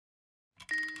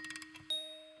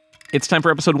It's time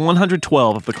for episode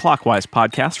 112 of the Clockwise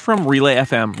podcast from Relay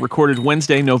FM, recorded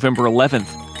Wednesday, November 11th,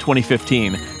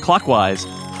 2015. Clockwise,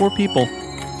 4 people,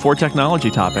 4 technology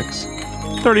topics,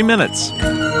 30 minutes.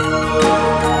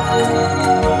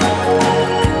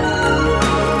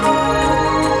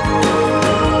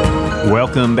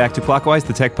 Welcome back to Clockwise,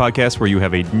 the tech podcast where you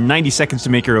have a 90 seconds to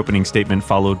make your opening statement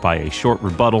followed by a short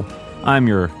rebuttal. I'm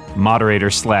your moderator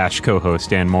 / co-host,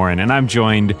 Dan Morin, and I'm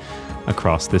joined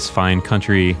across this fine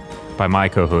country by my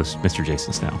co-host, Mr.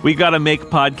 Jason Snell. We got to make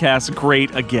podcasts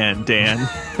great again, Dan.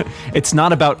 It's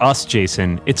not about us,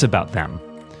 Jason. It's about them.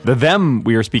 The them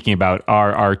we are speaking about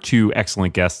are our 2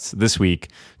 excellent guests this week.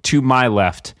 To my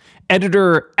left,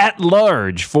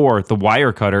 editor-at-large for The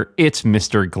Wirecutter, it's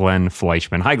Mr. Glenn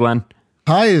Fleischman. Hi, Glenn.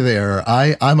 Hi there.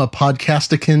 I'm a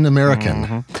podcastican American.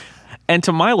 Mm-hmm. And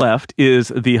to my left is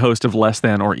the host of Less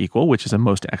Than or Equal, which is a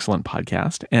most excellent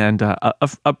podcast, and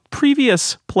a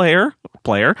previous player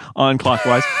on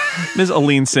Clockwise, Ms.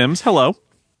 Aline Sims. Hello.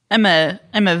 I'm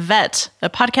a vet, a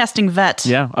podcasting vet.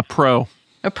 Yeah, a pro.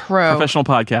 Professional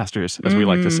podcasters, as we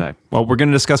like to say. Well, we're going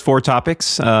to discuss 4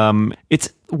 topics. It's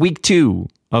week 2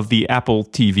 of the Apple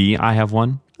TV. I have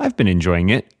one. I've been enjoying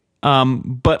it.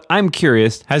 But I'm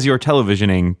curious, has your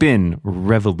televisioning been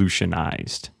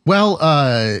revolutionized? Well,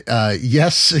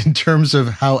 yes, in terms of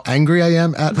how angry I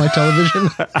am at my television.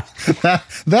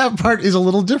 that part is a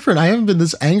little different. I haven't been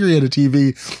this angry at a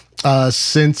TV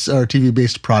since our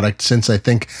TV-based product since I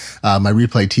think my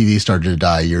Replay TV started to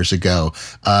die years ago.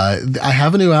 I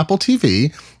have a new Apple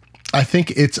TV. I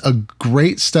think it's a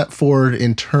great step forward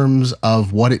in terms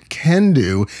of what it can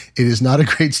do. It is not a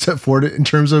great step forward in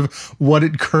terms of what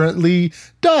it currently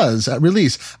does at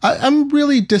release. I'm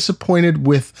really disappointed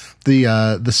with the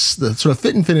sort of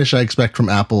fit and finish I expect from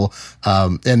Apple.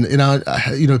 And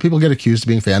people get accused of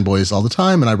being fanboys all the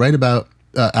time, and I write about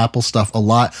Apple stuff a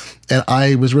lot, and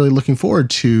I was really looking forward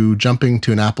to jumping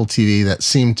to an Apple TV that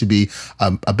seemed to be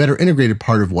a better integrated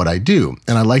part of what I do.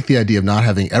 And I like the idea of not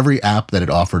having every app that it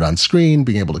offered on screen,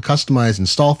 being able to customize,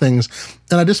 install things.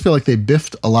 And I just feel like they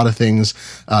biffed a lot of things.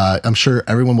 I'm sure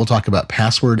everyone will talk about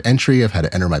password entry. I've had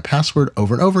to enter my password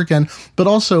over and over again, but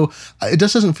also it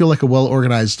just doesn't feel like a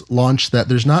well-organized launch, that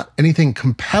there's not anything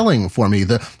compelling for me.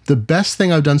 The best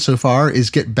thing I've done so far is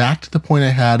get back to the point I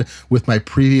had with my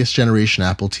previous generation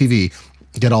Apple TV.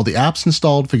 Get all the apps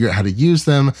installed, figure out how to use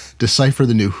them, decipher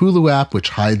the new Hulu app, which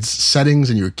hides settings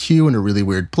in your queue in a really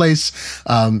weird place.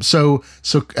 Try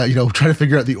to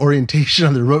figure out the orientation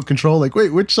on the remote control. Like,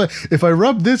 wait, which side? If I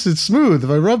rub this, it's smooth. If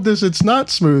I rub this, it's not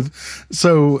smooth.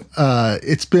 So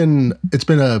it's been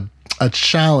a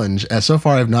challenge. So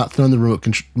far, I've not thrown the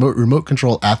remote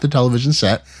control at the television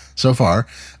set so far.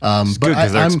 It's good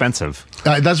because they're expensive.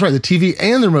 That's right. The TV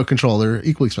and the remote control are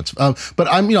equally expensive. But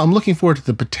I'm looking forward to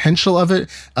the potential of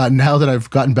it now that I've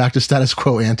gotten back to status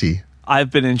quo ante.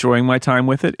 I've been enjoying my time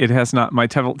with it. It has not, my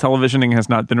televisioning has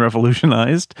not been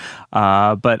revolutionized,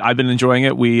 but I've been enjoying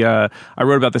it. I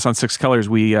wrote about this on 6 Colors.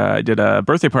 We did a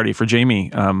birthday party for Jamie,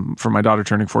 for my daughter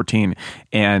turning 14,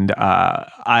 and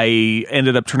I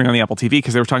ended up turning on the Apple TV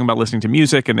because they were talking about listening to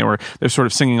music, and they're sort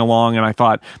of singing along, and I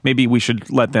thought maybe we should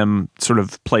let them sort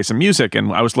of play some music,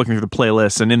 and I was looking through the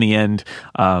playlists, and in the end,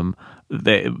 I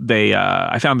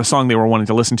found the song they were wanting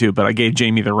to listen to, but I gave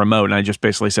Jamie the remote and I just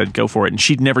basically said, go for it. And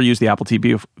she'd never used the Apple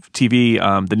TV,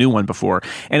 the new one before.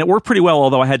 And it worked pretty well,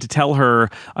 although I had to tell her,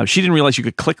 she didn't realize you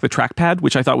could click the trackpad,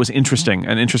 which I thought was interesting,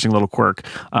 an interesting little quirk,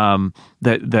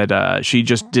 that she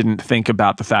just didn't think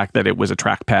about the fact that it was a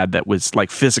trackpad that was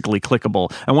like physically clickable.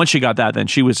 And once she got that, then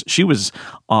she was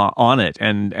on it.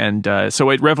 And so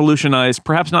it revolutionized,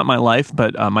 perhaps not my life,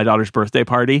 but my daughter's birthday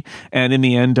party. And in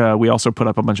the end, we also put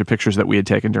up a bunch of pictures that we had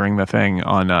taken during the thing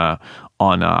on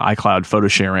iCloud photo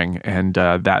sharing, and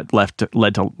that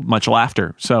led to much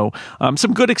laughter. So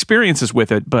some good experiences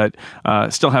with it, but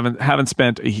still haven't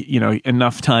spent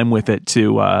enough time with it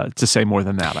to say more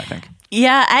than that, I think.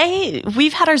 Yeah,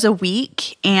 we've had ours a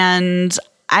week, and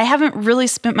I haven't really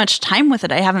spent much time with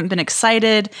it. I haven't been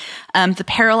excited. The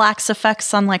parallax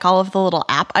effects on like all of the little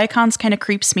app icons kind of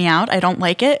creeps me out. I don't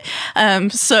like it.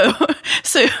 So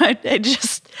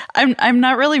I'm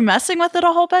not really messing with it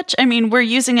a whole bunch. I mean, we're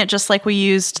using it just like we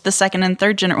used the second and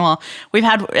third gen. Well, we've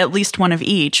had at least one of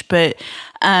each, but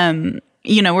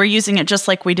we're using it just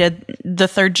like we did the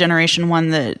third generation one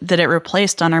that it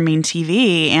replaced on our main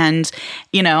TV. And,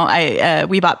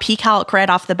 we bought PCalc right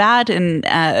off the bat, and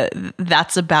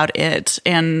that's about it.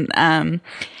 And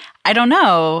I don't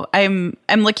know. I'm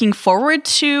looking forward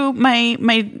to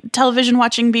my television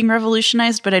watching being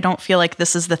revolutionized, but I don't feel like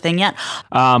this is the thing yet.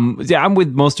 Yeah, I'm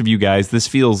with most of you guys. This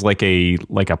feels like a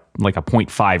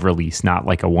 0.5 release, not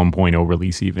like a 1.0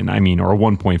 release even. I mean, or a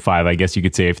 1.5, I guess you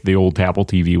could say, if the old Apple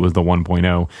TV was the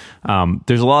 1.0.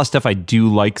 There's a lot of stuff I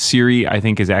do like. Siri, I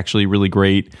think, is actually really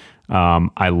great.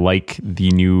 I like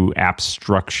the new app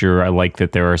structure. I like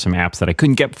that there are some apps that I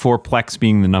couldn't get before, Plex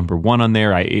being the number one on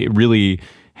there. It really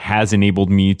has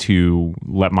enabled me to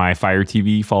let my Fire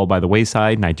TV fall by the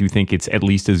wayside, and I do think it's at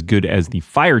least as good as the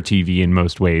Fire TV in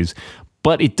most ways.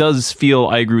 But it does feel,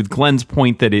 I agree with Glenn's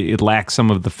point, that it lacks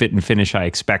some of the fit and finish I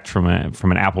expect from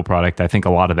an Apple product. I think a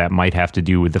lot of that might have to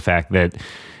do with the fact that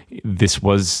this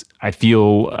was, I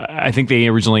think they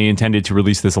originally intended to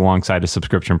release this alongside a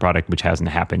subscription product, which hasn't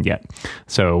happened yet.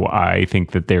 So I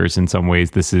think that there's, in some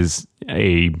ways, this is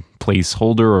a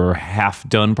placeholder or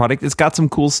half-done product. It's got some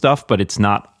cool stuff, but it's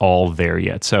not all there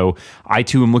yet. So I,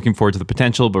 too, am looking forward to the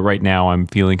potential, but right now I'm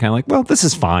feeling kind of like, well, this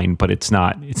is fine, but it's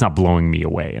not blowing me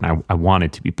away, and I want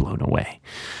it to be blown away.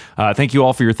 Thank you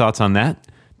all for your thoughts on that.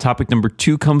 Topic number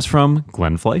 2 comes from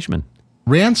Glenn Fleischman.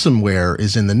 Ransomware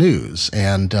is in the news,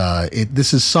 and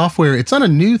this is software. It's not a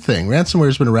new thing. Ransomware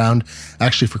has been around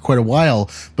actually for quite a while,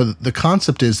 but the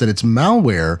concept is that it's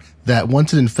malware that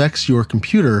once it infects your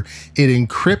computer, it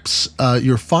encrypts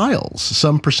your files,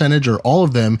 some percentage or all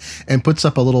of them, and puts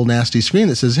up a little nasty screen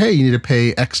that says, hey, you need to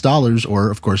pay X dollars,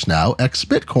 or of course now X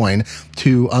Bitcoin,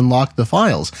 to unlock the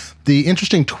files. The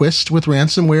interesting twist with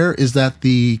ransomware is that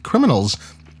the criminals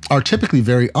are typically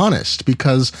very honest,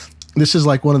 because this is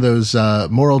like one of those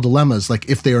moral dilemmas. Like,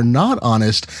 if they are not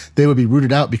honest, they would be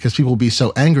rooted out because people will be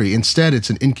so angry. Instead, it's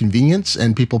an inconvenience,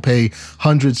 and people pay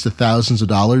hundreds to thousands of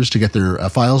dollars to get their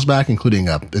files back, including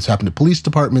it's happened to police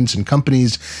departments and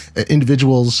companies,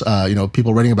 individuals.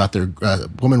 People writing about their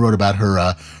woman wrote about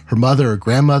her mother or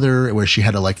grandmother, where she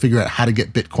had to figure out how to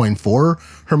get Bitcoin for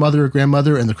her mother or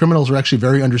grandmother, and the criminals were actually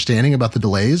very understanding about the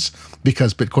delays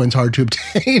because Bitcoin's hard to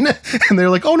obtain, and they're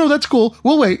like, "Oh no, that's cool.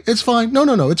 We'll wait. It's fine.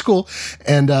 No, it's cool."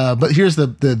 And but here's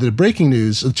the breaking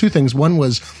news: 2 things. One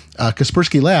was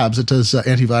Kaspersky Labs, that does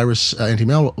antivirus,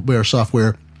 anti-malware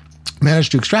software,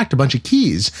 managed to extract a bunch of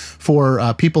keys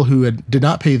for people who did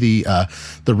not pay the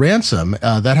ransom.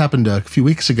 That happened a few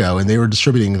weeks ago, and they were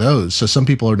distributing those. So some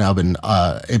people have now been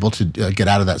able to get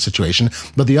out of that situation.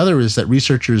 But the other is that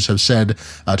researchers have said,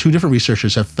 2 different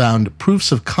researchers have found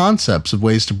proofs of concepts of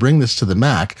ways to bring this to the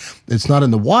Mac. It's not in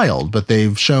the wild, but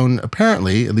they've shown,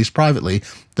 apparently, at least privately,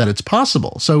 that it's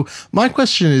possible. So my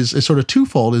question is sort of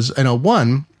twofold.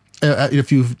 One,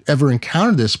 if you've ever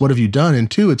encountered this, what have you done?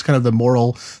 And 2, it's kind of the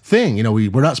moral thing.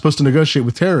 We're not supposed to negotiate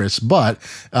with terrorists, but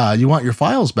you want your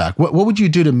files back. What would you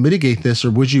do to mitigate this,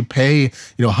 or would you pay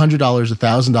 $100, $1,000,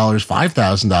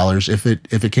 $5,000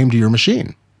 if it came to your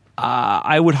machine?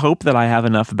 I would hope that I have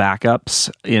enough backups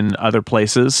in other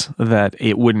places that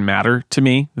it wouldn't matter to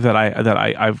me that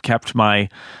I've kept my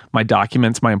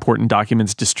documents, my important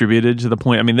documents, distributed to the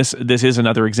point. I mean, this is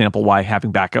another example why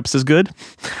having backups is good,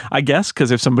 I guess, because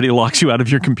if somebody locks you out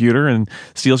of your computer and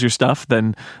steals your stuff,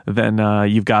 then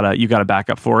you've got a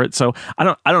backup for it. So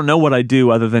I don't know what I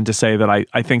do other than to say that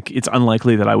I think it's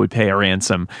unlikely that I would pay a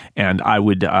ransom, and I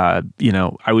would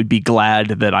be glad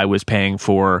that I was paying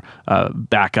for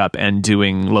backup and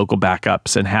doing local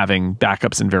backups and having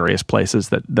backups in various places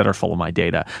that are full of my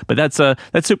data. But that's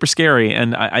super scary,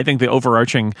 and I think the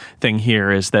overarching thing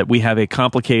here is that we have a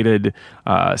complicated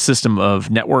system of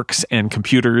networks and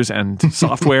computers and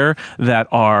software that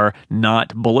are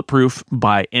not bulletproof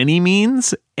by any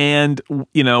means. And,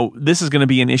 this is going to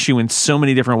be an issue in so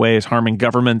many different ways, harming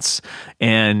governments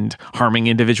and harming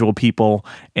individual people.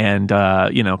 And,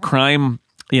 crime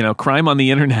on the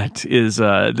internet is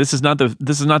this is not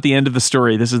the end of the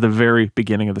story. This is the very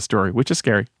beginning of the story, which is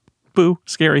scary. Boo,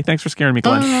 scary. Thanks for scaring me,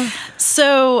 Glenn.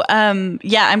 So, I'm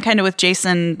kind of with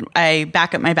Jason. I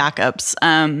back up my backups.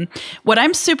 What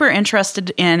I'm super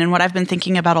interested in, and what I've been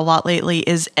thinking about a lot lately,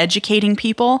 is educating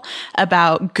people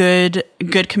about good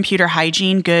computer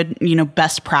hygiene, good,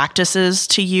 best practices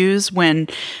to use when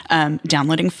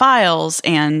downloading files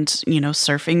and,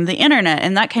 surfing the internet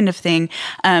and that kind of thing.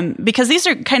 Because these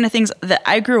are kind of things that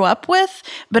I grew up with,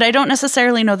 but I don't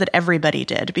necessarily know that everybody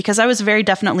did, because I was very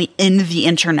definitely in the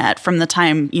internet from the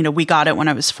time, we got it when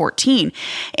I was 14.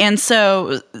 And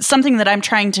so something that I'm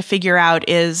trying to figure out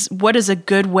is, what is a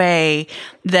good way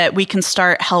that we can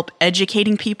start help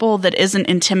educating people that isn't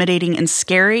intimidating and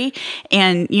scary?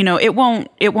 And, it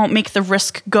won't make the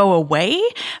risk go away,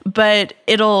 but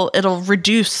it'll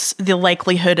reduce the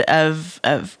likelihood of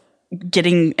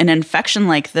getting an infection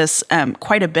like this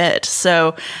quite a bit.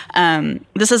 So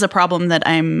this is a problem that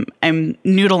I'm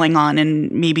noodling on,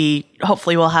 and maybe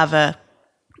hopefully we'll have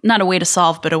not a way to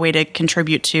solve, but a way to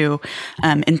contribute to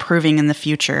improving in the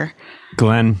future.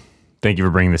 Glenn, thank you for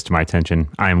bringing this to my attention.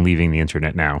 I am leaving the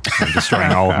internet now. I'm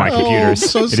destroying all of my computers.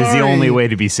 So it is the only way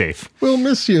to be safe. We'll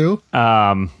miss you.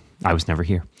 I was never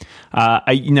here.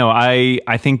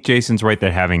 I think Jason's right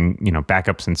that having,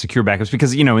 backups and secure backups,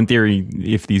 because, in theory,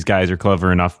 if these guys are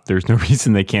clever enough, there's no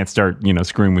reason they can't start,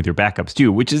 screwing with your backups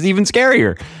too, which is even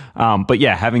scarier. But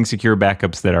yeah, having secure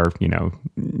backups that are,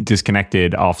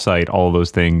 disconnected, offsite, all of those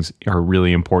things are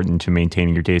really important to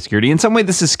maintaining your data security. In some way,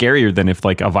 this is scarier than if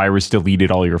like a virus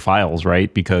deleted all your files,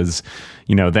 right? Because,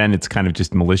 then it's kind of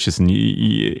just malicious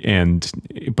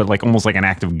but like almost like an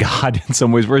act of God in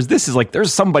some ways. Whereas this is like,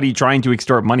 there's somebody trying to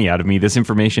extort money out of me. This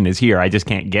information is here. I just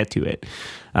can't get to it.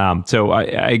 So I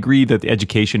agree that the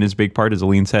education is a big part, as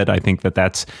Aline said. I think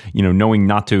that's, knowing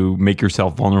not to make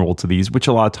yourself vulnerable to these, which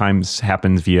a lot of times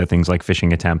happens via things like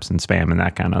phishing attempts and spam, and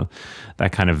that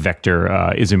kind of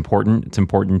vector is important. It's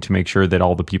important to make sure that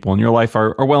all the people in your life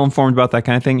are well informed about that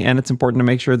kind of thing. And it's important to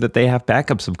make sure that they have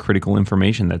backups of critical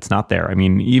information that's not there. I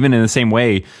mean, even in the same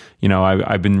way,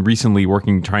 I've been recently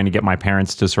trying to get my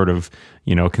parents to sort of,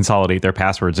 consolidate their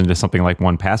passwords into something like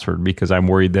 1Password, because I'm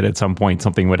worried that at some point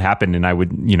something would happen and I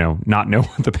would, not know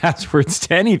what the passwords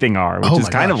to anything are, which is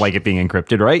kind of like it being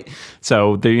encrypted, right?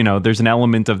 So there, there's an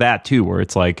element of that too, where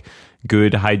it's like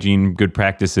good hygiene, good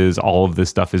practices, all of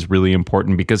this stuff is really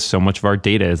important because so much of our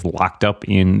data is locked up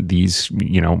in these,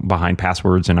 behind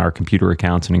passwords and our computer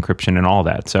accounts and encryption and all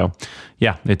that. So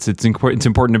yeah, it's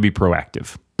important to be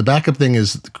proactive. The backup thing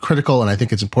is critical, and I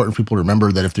think it's important for people to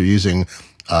remember that if they're using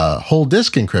whole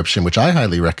disk encryption, which I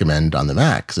highly recommend on the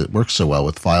Mac because it works so well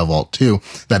with FileVault 2,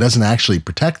 that doesn't actually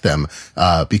protect them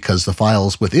because the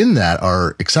files within that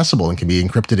are accessible and can be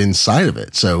encrypted inside of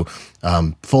it. So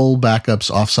full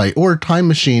backups offsite or Time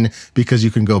Machine, because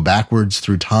you can go backwards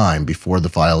through time before the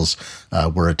files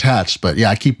were attached. But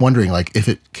yeah, I keep wondering, like, if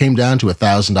it came down to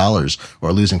 $1,000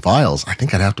 or losing files, I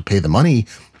think I'd have to pay the money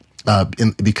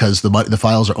because the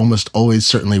files are almost always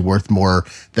certainly worth more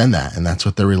than that. And that's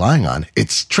what they're relying on.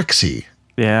 It's tricksy.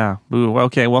 Yeah. Ooh,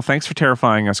 okay. Well, thanks for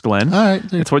terrifying us, Glenn. All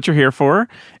right. It's what you're here for.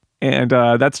 And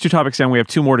that's 2 topics down. We have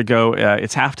 2 more to go.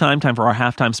 It's halftime, time for our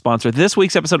halftime sponsor. This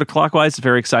week's episode of Clockwise is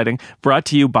very exciting. Brought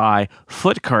to you by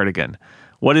Foot Cardigan.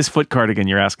 What is Foot Cardigan,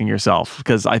 you're asking yourself?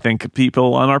 Because I think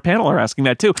people on our panel are asking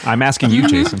that too. I'm asking you,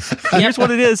 Jason. Here's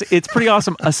what it is. It's pretty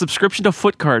awesome. A subscription to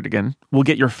Foot Cardigan will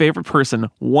get your favorite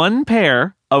person 1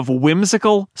 pair of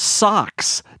whimsical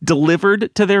socks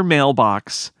delivered to their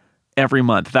mailbox every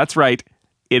month. That's right.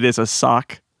 It is a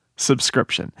sock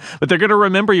subscription. But they're going to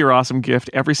remember your awesome gift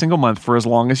every single month for as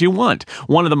long as you want.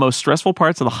 One of the most stressful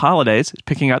parts of the holidays is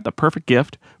picking out the perfect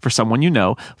gift for someone you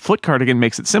know. Foot Cardigan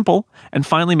makes it simple and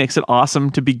finally makes it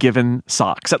awesome to be given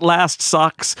socks. At last,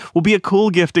 socks will be a cool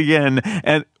gift again.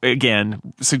 And again,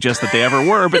 suggest that they ever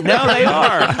were, but now they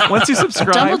are. Once you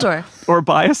subscribe or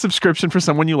buy a subscription for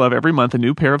someone you love every month, a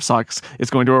new pair of socks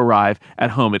is going to arrive at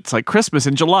home. It's like Christmas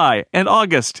in July and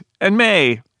August and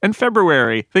May and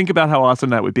February. Think about how awesome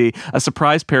that would be. A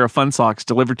surprise pair of fun socks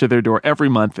delivered to their door every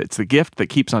month. It's the gift that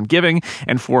keeps on giving.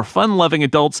 And for fun-loving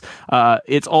adults,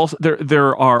 it's also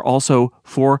there are also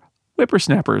for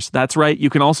whippersnappers. That's right.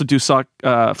 You can also do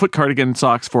Foot Cardigan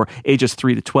socks for ages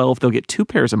 3 to 12. They'll get 2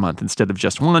 pairs a month instead of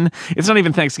just 1. It's not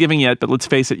even Thanksgiving yet, but let's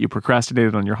face it, you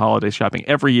procrastinated on your holiday shopping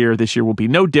every year. This year will be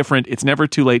no different. It's never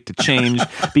too late to change.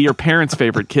 Be your parents'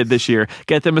 favorite kid this year.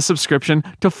 Get them a subscription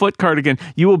to Foot Cardigan.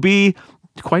 You will be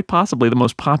quite possibly the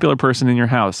most popular person in your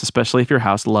house, especially if your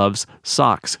house loves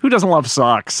socks. Who doesn't love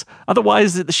socks?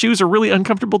 Otherwise, the shoes are really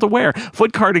uncomfortable to wear.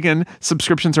 Foot Cardigan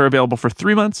subscriptions are available for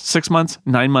 3 months, 6 months,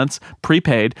 9 months,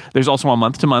 prepaid. There's also a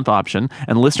month-to-month option,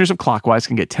 and listeners of Clockwise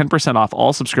can get 10% off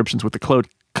all subscriptions with the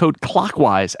code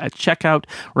Clockwise at checkout.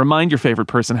 Remind your favorite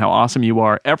person how awesome you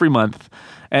are every month,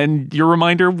 and your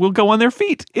reminder will go on their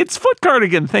feet. It's Foot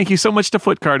Cardigan. Thank you so much to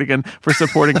Foot Cardigan for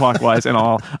supporting Clockwise and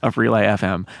all of Relay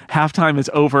FM. Halftime is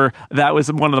over. That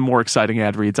was one of the more exciting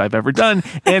ad reads I've ever done.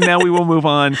 And now we will move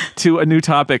on to a new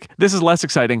topic. This is less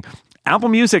exciting. Apple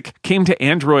Music came to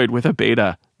Android with a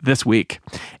beta this week.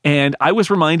 And I was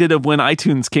reminded of when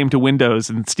iTunes came to Windows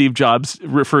and Steve Jobs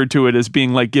referred to it as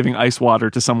being like giving ice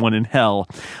water to someone in hell.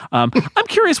 I'm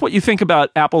curious what you think about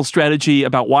Apple's strategy,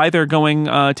 about why they're going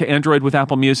to Android with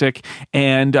Apple Music,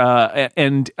 and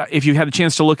if you had a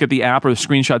chance to look at the app or the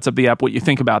screenshots of the app, what you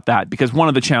think about that. Because one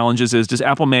of the challenges is, does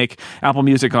Apple make Apple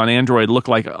Music on Android look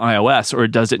like iOS, or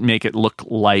does it make it look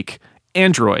like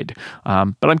Android.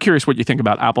 But I'm curious what you think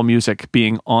about Apple Music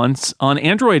being on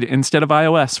Android instead of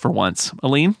iOS for once.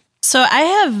 Aline? So I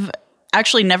have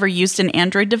actually never used an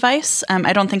Android device.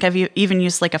 I don't think I've even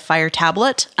used like a Fire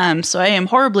tablet. So I am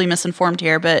horribly misinformed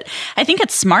here, but I think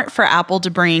it's smart for Apple to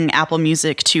bring Apple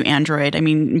Music to Android. I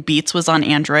mean, Beats was on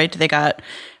Android. They got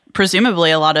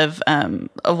presumably a lot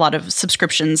of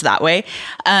subscriptions that way.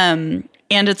 And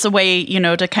it's a way,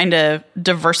 to kind of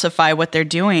diversify what they're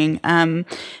doing.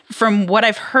 From what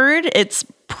I've heard, it's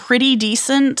pretty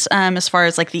decent as far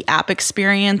as like the app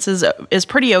experience is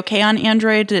pretty okay on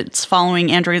Android. It's following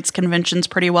Android's conventions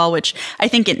pretty well, which I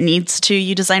think it needs to.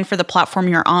 You design for the platform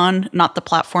you're on, not the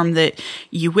platform that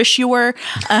you wish you were.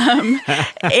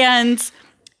 And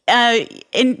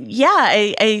yeah,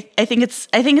 I think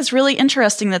it's really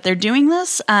interesting that they're doing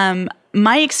this.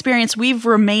 My experience, we've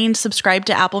remained subscribed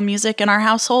to Apple Music in our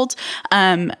household,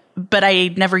 but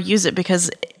I never use it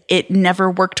because it never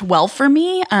worked well for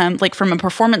me, like from a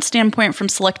performance standpoint, from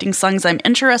selecting songs I'm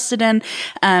interested in.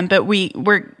 But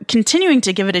we're continuing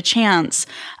to give it a chance.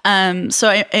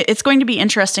 So it's going to be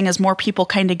interesting as more people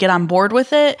kind of get on board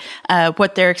with it,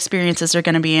 what their experiences are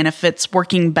going to be and if it's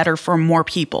working better for more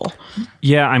people.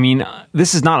 Yeah, I mean,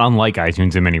 this is not unlike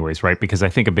iTunes in many ways, right? Because I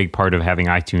think a big part of having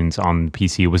iTunes on the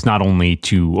PC was not only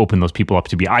to open those people up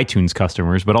to be iTunes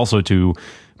customers, but also to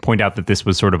point out that this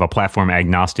was sort of a platform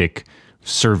agnostic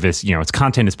service. Its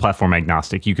content is platform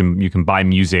agnostic. You can buy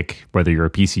music whether you're a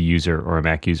PC user or a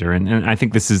Mac user, and I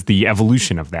think this is the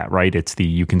evolution of that, right? It's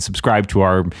you can subscribe to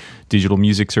our digital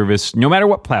music service no matter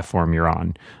what platform you're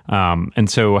on,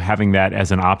 and so having that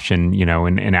as an option,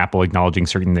 and Apple acknowledging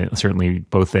certainly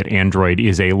both that Android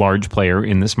is a large player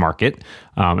in this market,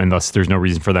 and thus there's no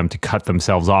reason for them to cut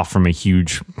themselves off from a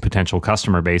huge potential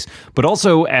customer base, but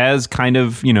also as kind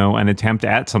of an attempt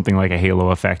at something like a halo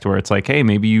effect, where it's like, hey,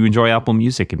 maybe you enjoy Apple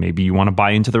Music and maybe you want to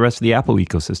buy into the rest of the Apple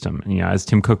ecosystem. And, as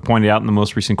Tim Cook pointed out in the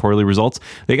most recent quarterly results,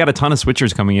 they got a ton of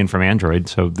switchers coming in from Android,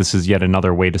 so this is yet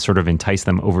another way to sort of entice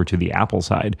them over to the Apple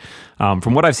side.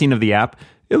 From what I've seen of the app,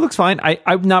 it looks fine.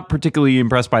 I'm not particularly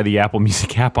impressed by the Apple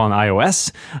Music app on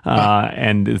iOS,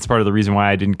 and it's part of the reason why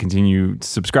I didn't continue to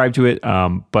subscribe to it.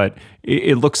 But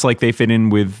it looks like they fit in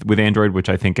with Android, which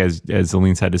I think, as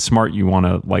Aline said, is smart. You want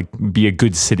to be a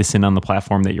good citizen on the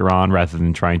platform that you're on, rather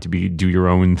than trying to do your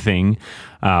own thing.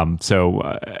 So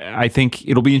I think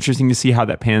it'll be interesting to see how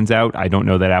that pans out. I don't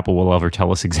know that Apple will ever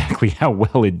tell us exactly how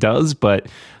well it does, but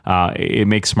it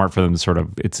makes smart for them to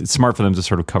it's smart for them to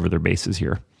sort of cover their bases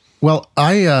here. Well,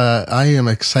 I am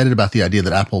excited about the idea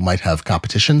that Apple might have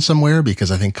competition somewhere, because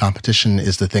I think competition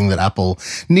is the thing that Apple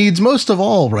needs most of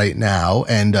all right now.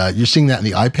 And you're seeing that in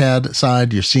the iPad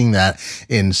side. You're seeing that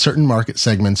in certain market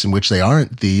segments in which they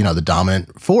aren't the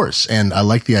dominant force. And I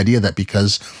like the idea that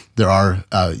because there are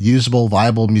usable,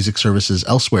 viable music services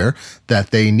elsewhere, that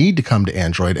they need to come to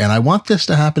Android. And I want this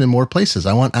to happen in more places.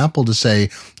 I want Apple to say,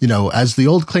 as the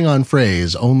old Klingon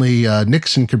phrase, only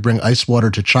Nixon could bring ice water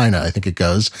to China, I think it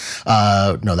goes.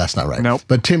 No, that's not right. Nope.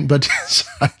 But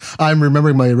I'm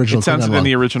remembering my original Klingon. It sounds like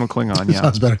the original Klingon, yeah.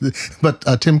 Sounds better.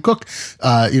 But Tim Cook,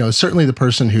 certainly the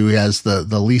person who has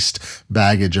the least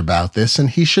baggage about this, and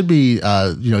he should be,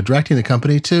 directing the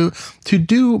company to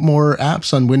do more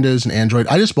apps on Windows and Android.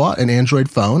 I just bought an Android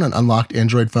phone, an unlocked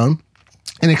Android phone.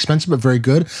 Inexpensive, but very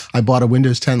good. I bought a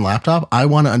Windows 10 laptop. I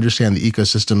want to understand the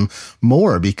ecosystem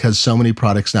more, because so many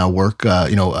products now work.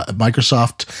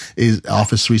 Microsoft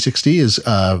Office 360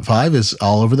 5 is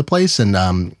all over the place, and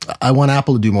I want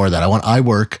Apple to do more of that. I want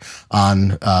iWork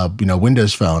on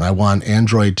Windows Phone. I want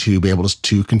Android to be able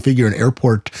to configure an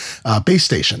airport base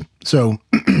station. So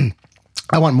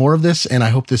I want more of this, and I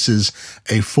hope this is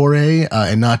a foray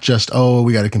and not just,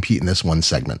 we got to compete in this one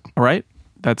segment. All right.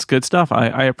 That's good stuff.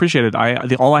 I appreciate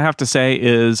it. All I have to say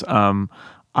is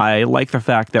I like the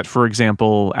fact that, for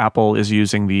example, Apple is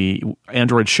using the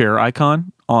Android Share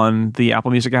icon on the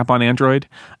Apple Music app on Android,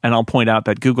 and I'll point out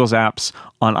that Google's apps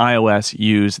on iOS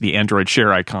use the Android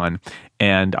Share icon.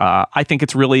 And I think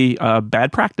it's really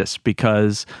bad practice,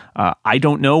 because I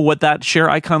don't know what that share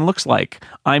icon looks like.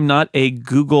 I'm not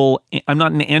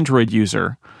an Android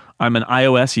user. I'm an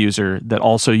iOS user that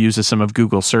also uses some of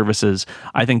Google's services.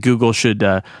 I think Google should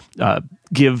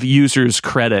give users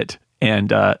credit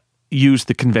and use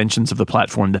the conventions of the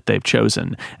platform that they've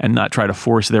chosen, and not try to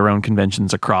force their own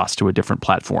conventions across to a different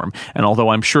platform. And although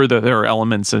I'm sure that there are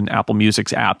elements in Apple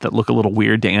Music's app that look a little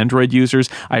weird to Android users,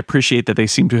 I appreciate that they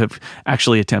seem to have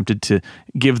actually attempted to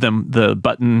give them the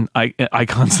button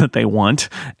icons that they want.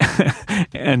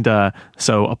 And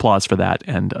so applause for that.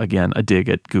 And again, a dig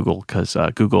at Google, because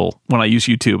Google, when I use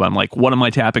YouTube, I'm like, what am I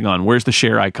tapping on? Where's the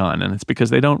share icon? And it's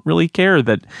because they don't really care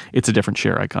that it's a different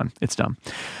share icon. It's dumb.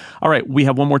 All right, we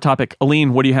have one more topic.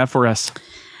 Aline, what do you have for us?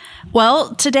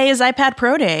 Well, today is iPad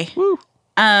Pro Day. Woo.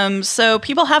 So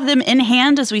people have them in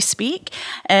hand as we speak,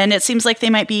 and it seems like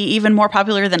they might be even more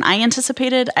popular than I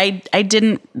anticipated. I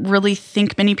didn't really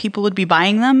think many people would be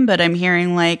buying them, but I'm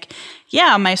hearing like,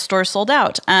 yeah, my store sold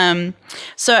out.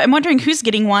 So I'm wondering who's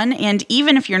getting one, and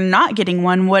even if you're not getting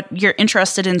one, what you're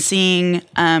interested in seeing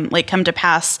like come to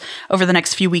pass over the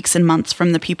next few weeks and months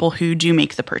from the people who do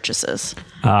make the purchases.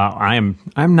 I'm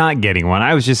not getting one.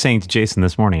 I was just saying to Jason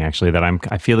this morning actually that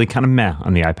I feel like kind of meh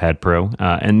on the iPad Pro,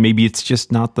 and maybe it's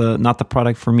just not the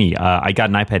product for me. I got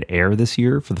an iPad Air this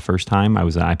year for the first time. I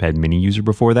was an iPad Mini user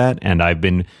before that, and I've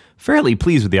been fairly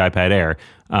pleased with the iPad Air.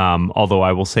 Although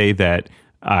I will say that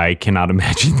I cannot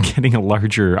imagine getting a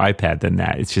larger iPad than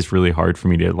that. It's just really hard for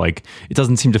me to it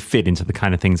doesn't seem to fit into the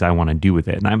kind of things I want to do with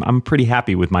it. And I'm pretty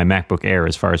happy with my MacBook Air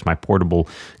as far as my portable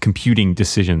computing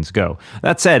decisions go.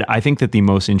 That said, I think that the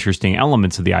most interesting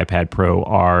elements of the iPad Pro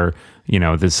are,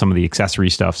 there's some of the accessory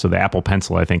stuff. So the Apple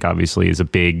Pencil, I think obviously is a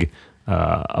big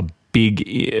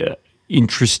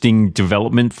interesting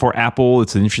development for Apple.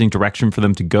 It's an interesting direction for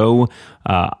them to go.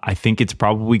 I think it's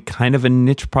probably kind of a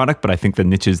niche product, but I think the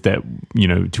niches that,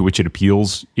 to which it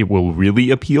appeals, it will really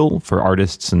appeal for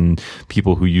artists and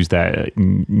people who use that,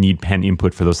 need pen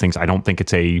input for those things. I don't think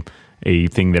it's a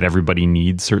thing that everybody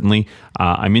needs, certainly.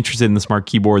 I'm interested in the Smart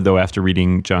Keyboard, though. After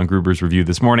reading John Gruber's review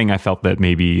this morning, I felt that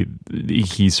maybe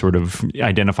he sort of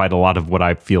identified a lot of what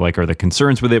I feel like are the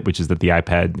concerns with it, which is that the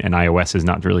iPad and iOS is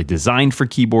not really designed for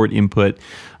keyboard input.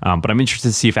 But I'm interested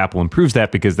to see if Apple improves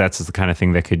that, because that's the kind of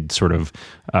thing that could sort of,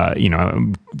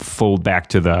 fold back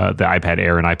to the iPad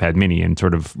Air and iPad Mini and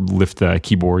sort of lift the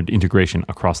keyboard integration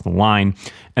across the line.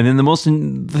 And then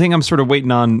the thing I'm sort of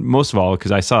waiting on most of all,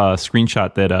 because I saw a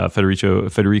screenshot that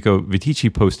Federico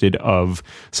Vitici posted of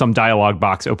some dialog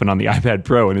box open on the iPad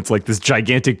Pro, and it's like this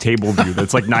gigantic table view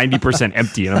that's like 90%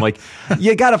 empty. And I'm like,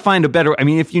 you got to find a better,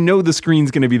 if the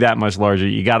screen's going to be that much larger,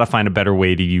 you got to find a better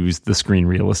way to use the screen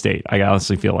real estate. I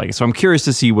honestly feel like. So I'm curious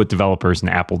to see what developers and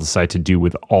Apple decide to do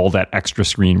with all that extra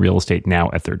screen real estate now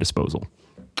at their disposal.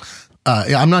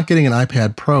 I'm not getting an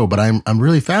iPad Pro, but I'm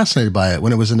really fascinated by it.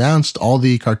 When it was announced, all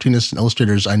the cartoonists and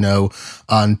illustrators I know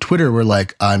on Twitter were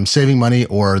like, I'm saving money,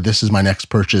 or this is my next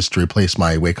purchase to replace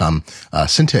my Wacom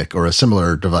Cintiq or a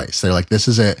similar device. They're like, this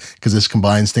is it, because this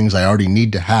combines things I already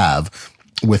need to have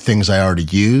with things I already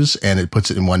use, and it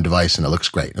puts it in one device and it looks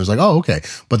great. It was like, oh, okay.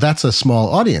 But that's a small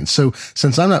audience. So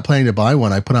since I'm not planning to buy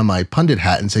one, I put on my pundit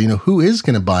hat and say, who is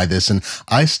going to buy this? And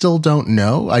I still don't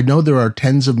know. I know there are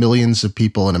tens of millions of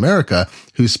people in America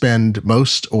who spend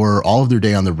most or all of their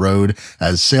day on the road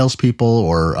as salespeople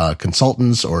or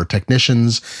consultants or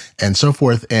technicians and so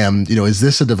forth. And, is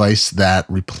this a device that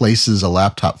replaces a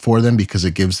laptop for them because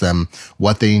it gives them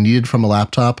what they needed from a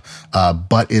laptop?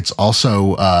 But it's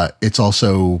also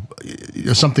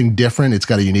something different. It's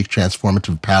got a unique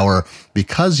transformative power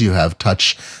because you have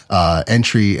touch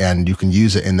entry and you can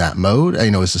use it in that mode.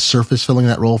 Is the Surface filling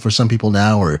that role for some people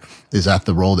now, or is that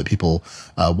the role that people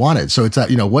wanted? So it's that,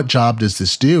 what job does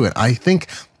this do? And I think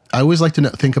I always like to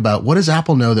think about, what does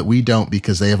Apple know that we don't,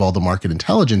 because they have all the market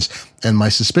intelligence. And my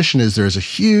suspicion is there's a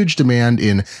huge demand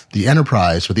in the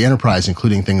enterprise, with the enterprise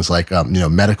including things like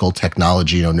medical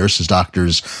technology, nurses,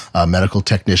 doctors, medical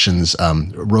technicians,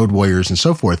 road warriors, and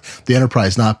so forth. The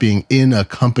enterprise not being in a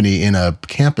company, in a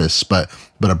campus, but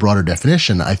a broader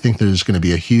definition. I think there's going to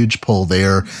be a huge pull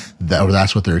there, or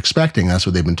that's what they're expecting. That's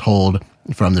what they've been told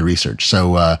from the research.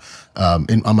 So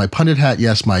on my pundit hat,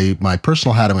 yes, my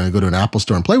personal hat, I'm going to go to an Apple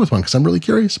store and play with one, because I'm really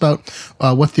curious about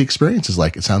what the experience is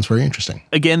like. It sounds very interesting.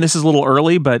 Again, this is a little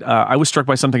early, but I was struck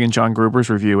by something in John Gruber's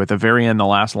review at the very end, the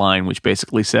last line, which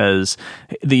basically says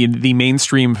the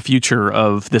mainstream future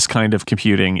of this kind of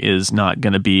computing is not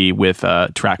going to be with a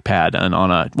trackpad and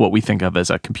on what we think of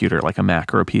as a computer like a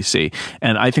Mac or a PC.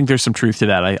 And I think there's some truth to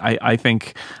that. I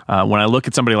think when I look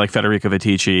at somebody like Federico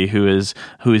Vitici, who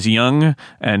is young,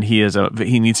 and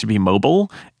he needs to be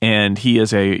mobile, and he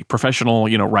is a professional,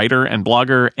 writer and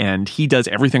blogger, and he does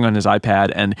everything on his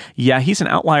iPad. And yeah, he's an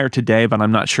outlier today, but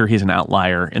I'm not sure he's an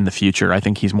outlier in the future. I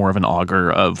think he's more of an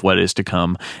augur of what is to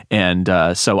come. And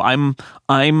so I'm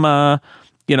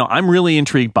really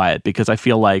intrigued by it, because I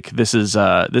feel like this is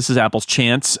Apple's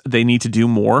chance. They need to do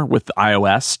more with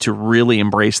iOS to really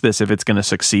embrace this if it's going to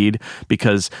succeed,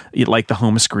 because like the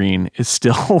home screen is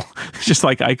still just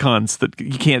like icons that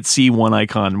you can't see one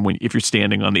icon if you're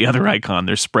standing on the other icon.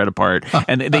 They're spread apart,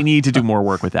 and they need to do more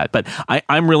work with that. But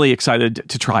I'm really excited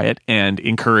to try it, and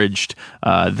encouraged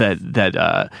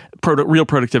that real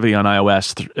productivity on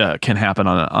iOS can happen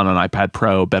on an iPad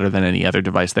Pro better than any other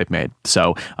device they've made.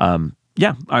 So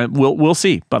we'll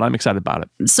see, but I'm excited about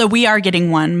it. So we are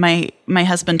getting one. My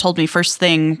husband told me first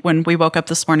thing when we woke up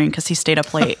this morning, because he stayed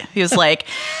up late. He was like,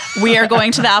 "We are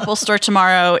going to the Apple store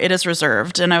tomorrow. It is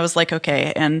reserved." And I was like,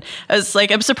 "Okay." And I was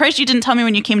like, "I'm surprised you didn't tell me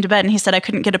when you came to bed." And he said, "I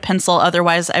couldn't get a pencil,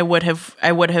 otherwise I would have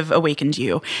awakened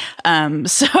you."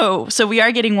 So we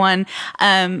are getting one.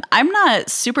 I'm not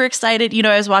super excited.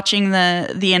 I was watching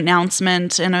the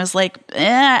announcement, and I was like,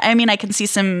 I mean, I can see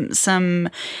some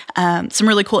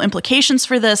really cool implications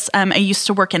for this. I used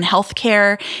to work in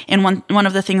healthcare, and one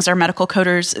of the things our medical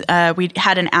coders, we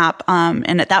had an app,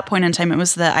 and at that point in time, it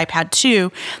was the iPad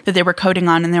 2 that they were coding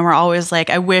on, and they were always like,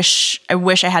 I wish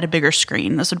I had a bigger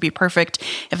screen. This would be perfect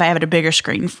if I had a bigger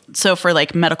screen. So for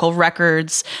like medical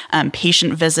records,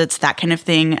 patient visits, that kind of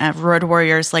thing, Road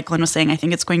Warriors, like Glenn was saying, I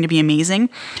think it's going to be amazing.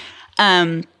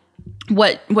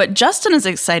 What Justin is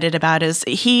excited about is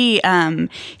he's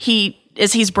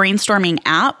brainstorming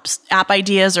app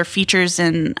ideas or features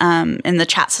in the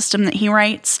chat system that he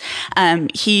writes.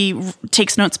 He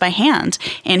takes notes by hand,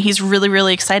 and he's really,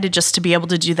 really excited just to be able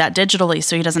to do that digitally,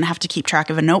 so he doesn't have to keep track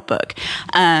of a notebook.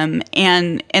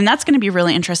 And that's going to be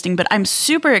really interesting. But I'm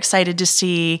super excited to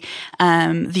see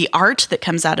the art that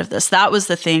comes out of this. That was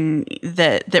the thing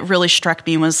that really struck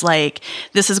me, was like,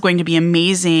 this is going to be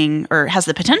amazing, or has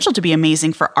the potential to be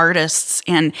amazing for artists.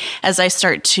 And as I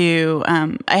start to,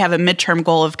 I have a midterm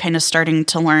goal of kind of starting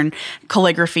to learn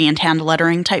calligraphy and hand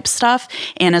lettering type stuff.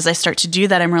 And as I start to do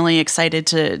that, I'm really excited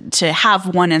to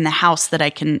have one in the house that I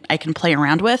can play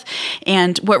around with.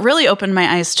 And what really opened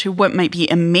my eyes to what might be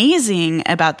amazing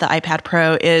about the iPad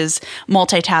Pro is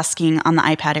multitasking on the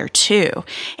iPad Air 2,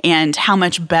 and how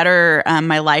much better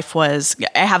my life was.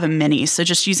 I have a mini, so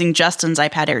just using Justin's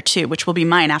iPad Air 2, which will be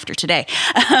mine after today,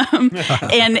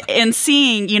 and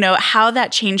seeing, how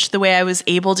that changed the way I was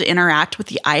able to interact with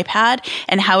the iPad,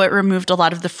 and how it removed a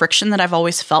lot of the friction that I've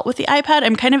always felt with the iPad.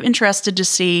 I'm kind of interested to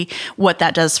see what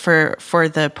that does for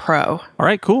the Pro. All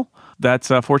right, cool. That's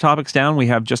 4 topics down. We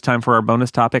have just time for our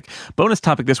bonus topic. Bonus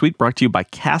topic this week brought to you by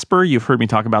Casper. You've heard me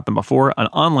talk about them before, an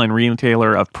online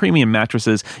retailer of premium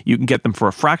mattresses. You can get them for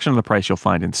a fraction of the price you'll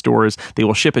find in stores. They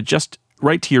will ship it just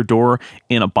right to your door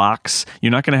in a box.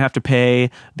 You're not going to have to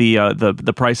pay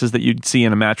the prices that you'd see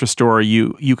in a mattress store.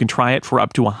 You can try it for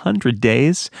up to 100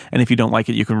 days, and if you don't like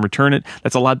it, you can return it.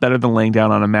 That's a lot better than laying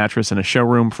down on a mattress in a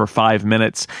showroom for 5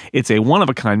 minutes. It's a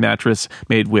one-of-a-kind mattress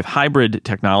made with hybrid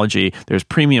technology. There's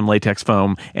premium latex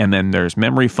foam, and then there's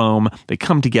memory foam. They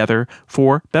come together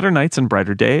for better nights and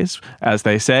brighter days. As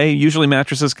they say, usually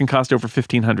mattresses can cost over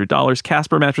 $1,500.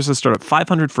 Casper mattresses start at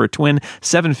 $500 for a twin,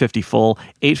 $750 full,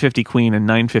 $850 queen, and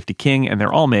 $950 king, and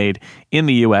they're all made in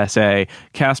the USA.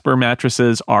 Casper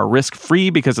mattresses are risk-free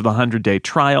because of the 100-day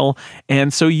trial,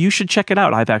 and so you should check it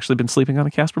out. I've actually been sleeping on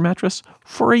a Casper mattress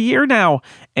for a year now,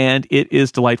 and it is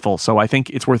delightful, so I think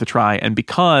it's worth a try. And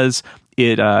because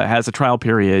it has a trial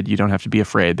period, you don't have to be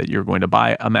afraid that you're going to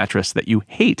buy a mattress that you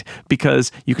hate,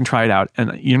 because you can try it out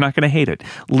and you're not going to hate it.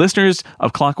 Listeners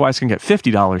of Clockwise can get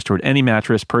 $50 toward any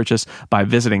mattress purchase by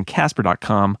visiting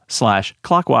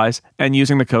casper.com/clockwise and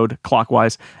using the code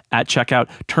clockwise at checkout.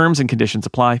 Terms and conditions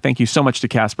apply. Thank you so much to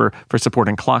Casper for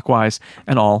supporting Clockwise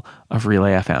and all of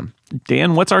Relay FM.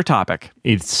 Dan, what's our topic?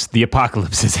 It's the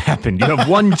apocalypse has happened. You have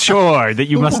one chore that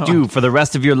you must do for the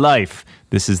rest of your life.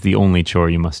 This is the only chore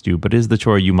you must do, but is the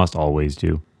chore you must always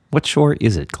do. What chore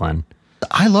is it, Glenn?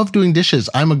 I love doing dishes.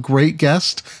 I'm a great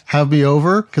guest. Have me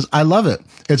over, because I love it.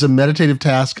 It's a meditative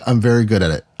task. I'm very good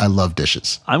at it. I love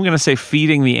dishes. I'm going to say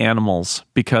feeding the animals,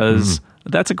 because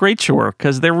that's a great chore,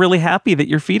 because they're really happy that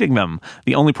you're feeding them.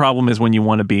 The only problem is when you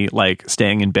want to be like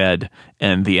staying in bed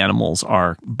and the animals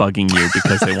are bugging you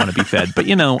because they want to be fed. But,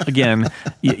 again,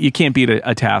 you can't beat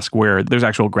a task where there's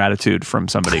actual gratitude from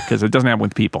somebody, because it doesn't happen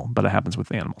with people, but it happens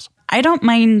with animals. I don't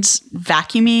mind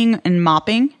vacuuming and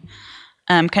mopping.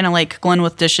 Kind of like Glenn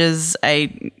with dishes.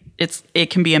 It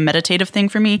can be a meditative thing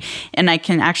for me, and I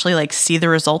can actually see the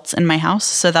results in my house.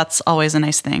 So that's always a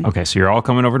nice thing. Okay, so you're all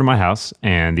coming over to my house,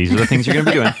 and these are the things you're going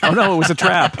to be doing. Oh no, it was a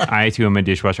trap. I too am a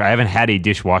dishwasher. I haven't had a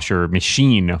dishwasher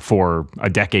machine for a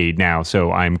decade now,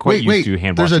 so I'm quite used to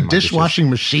hand washing. There's a dishwashing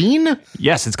machine?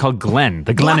 Yes, it's called Glenn,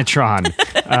 the Glennatron.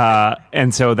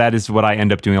 And so that is what I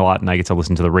end up doing a lot, and I get to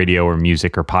listen to the radio or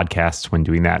music or podcasts when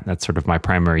doing that. That's sort of my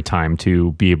primary time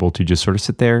to be able to just sort of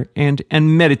sit there and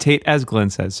meditate, as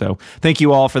Glenn says. So thank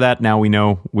you all for that. Now we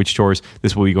know which chores.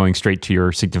 This will be going straight to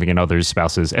your significant others,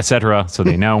 spouses, etc., so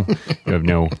they know. You have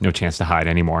no chance to hide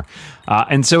anymore.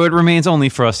 And so it remains only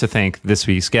for us to thank this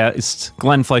week's guest,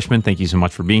 Glenn Fleischman. Thank you so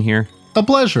much for being here. A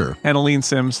pleasure. And Aline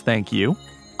Sims, thank you.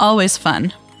 Always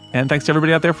fun. And thanks to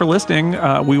everybody out there for listening.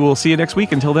 We will see you next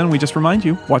week. Until then, we just remind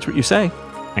you, watch what you say.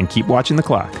 And keep watching the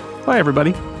clock. Bye,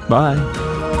 everybody. Bye.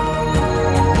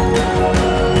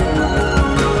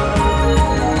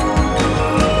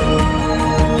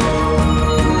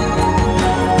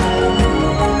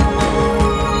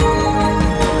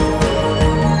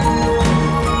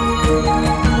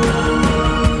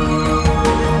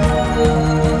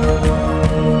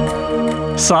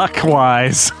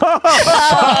 Sock-wise.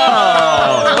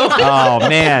 Oh,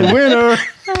 man. Winner.